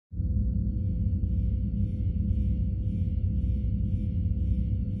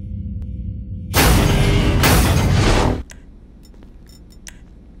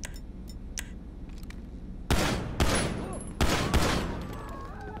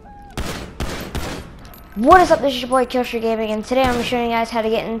What is up, this is your boy Killstreak Gaming, and today I'm showing you guys how to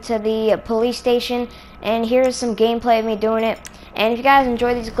get into the police station, and here's some gameplay of me doing it. And if you guys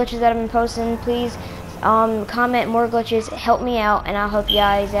enjoy these glitches that I've been posting, please comment more glitches, help me out, and I'll help you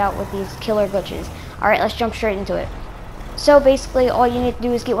guys out with these killer glitches. Alright, let's jump straight into it. So basically, all you need to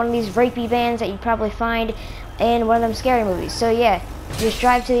do is get one of these rapey vans that you probably find in one of them scary movies. So yeah, just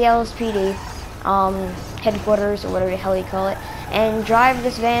drive to the LSPD headquarters, or whatever the hell you call it, and drive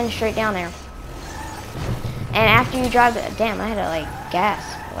this van straight down there. And after you drive it, damn, I had to like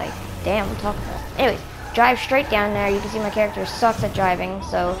gasp, like damn, I'm talking about. Anyways, drive straight down there. You can see my character sucks at driving,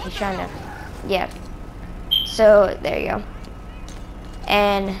 so he's trying to, yeah. So there you go.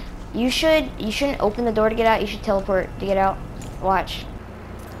 And you shouldn't open the door to get out. You should teleport to get out. Watch.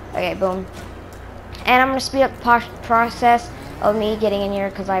 Okay, boom. And I'm gonna speed up the process of me getting in here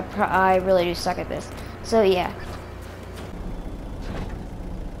because I really do suck at this. So yeah.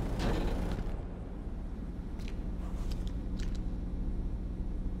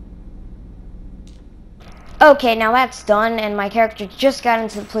 Okay, now that's done, and my character just got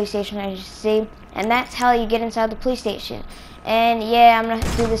into the police station, as you see, and that's how you get inside the police station. And yeah, I'm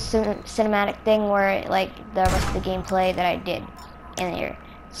gonna do this cinematic thing where, like, the rest of the gameplay that I did in here.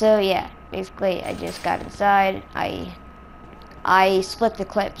 So yeah, basically, I just got inside. I split the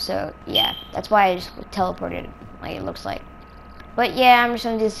clip, so yeah, that's why I just teleported, like it looks like. But yeah, I'm just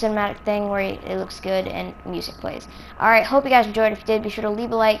gonna do the cinematic thing where it looks good and music plays. Alright, hope you guys enjoyed. If you did, be sure to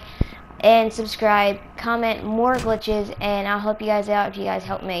leave a like and subscribe, comment more glitches, and I'll help you guys out if you guys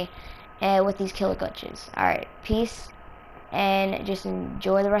help me with these killer glitches. Alright, peace, and just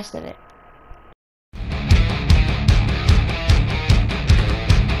enjoy the rest of it.